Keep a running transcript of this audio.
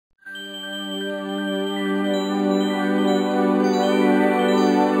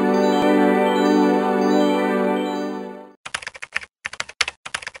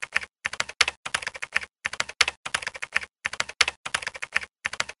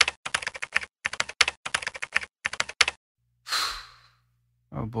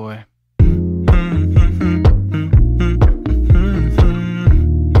Oh boy.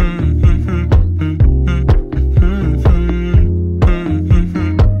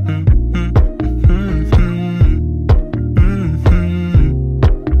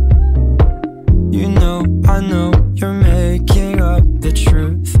 I know you're making up the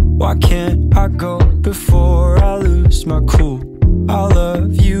truth. Why can't I go before I lose my cool? I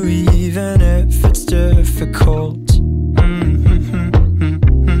love you even if it's difficult.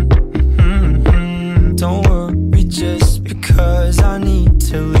 Don't worry just because I need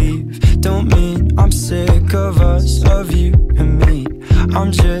to leave. Don't mean I'm sick of us, of you and me.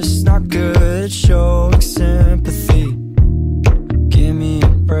 I'm just not good at showing sympathy. Give me a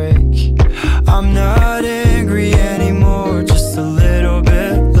break. I'm not angry anymore, just a little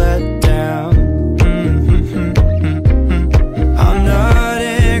bit let down. I'm not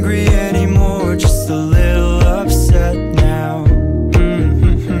angry anymore, just a little upset now.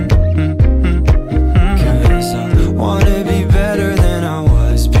 Cause I wanna be better than I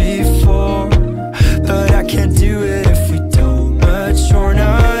was before, but I can't do it if we don't mature.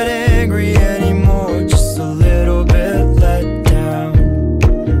 Not angry anymore, just a little bit let down.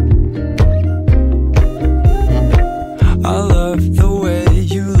 I love the way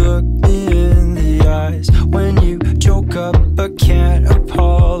you look me in the eyes when you joke up but can't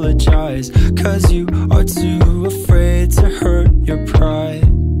apologize, cause you are too afraid to hurt your pride.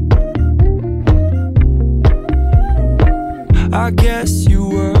 I guess you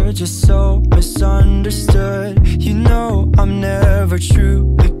were just so misunderstood. You know I'm never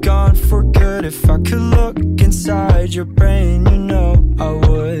truly gone for good. If I could look inside your brain, you know I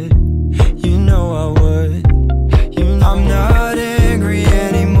would. You know I would. I'm not angry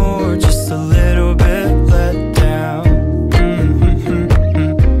anymore, just a little bit let down.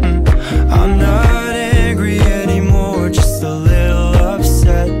 I'm not angry anymore, just a little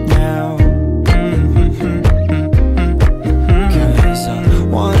upset now. Cause I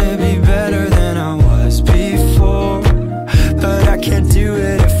wanna be better than I was before, but I can't do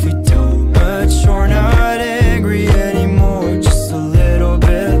it if we don't mature. Not angry anymore, just a little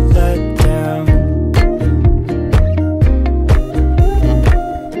bit let down.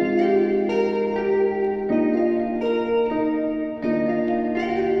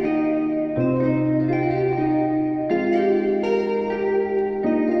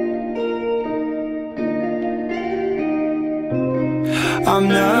 I'm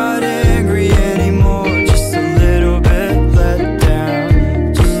not angry anymore, just a little bit let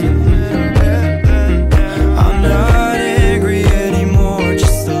down. Just a little bit let down. I'm not angry anymore,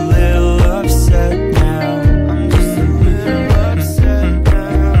 just a little upset now. I'm just a little upset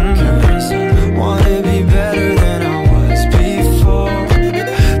now. Cause I wanna be better than I was before,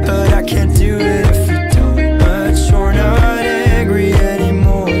 but I can't do it if we don't mature. Not angry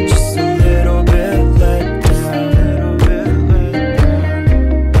anymore, just a little bit let down.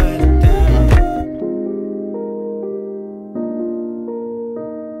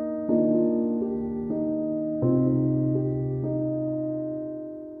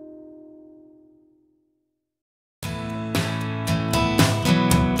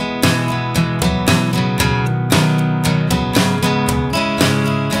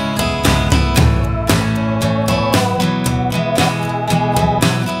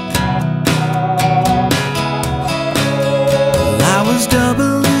 I was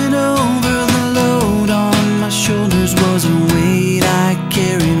doubling over, the load on my shoulders was a weight I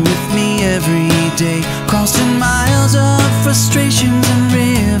carried with me every day, crossing miles of frustrations and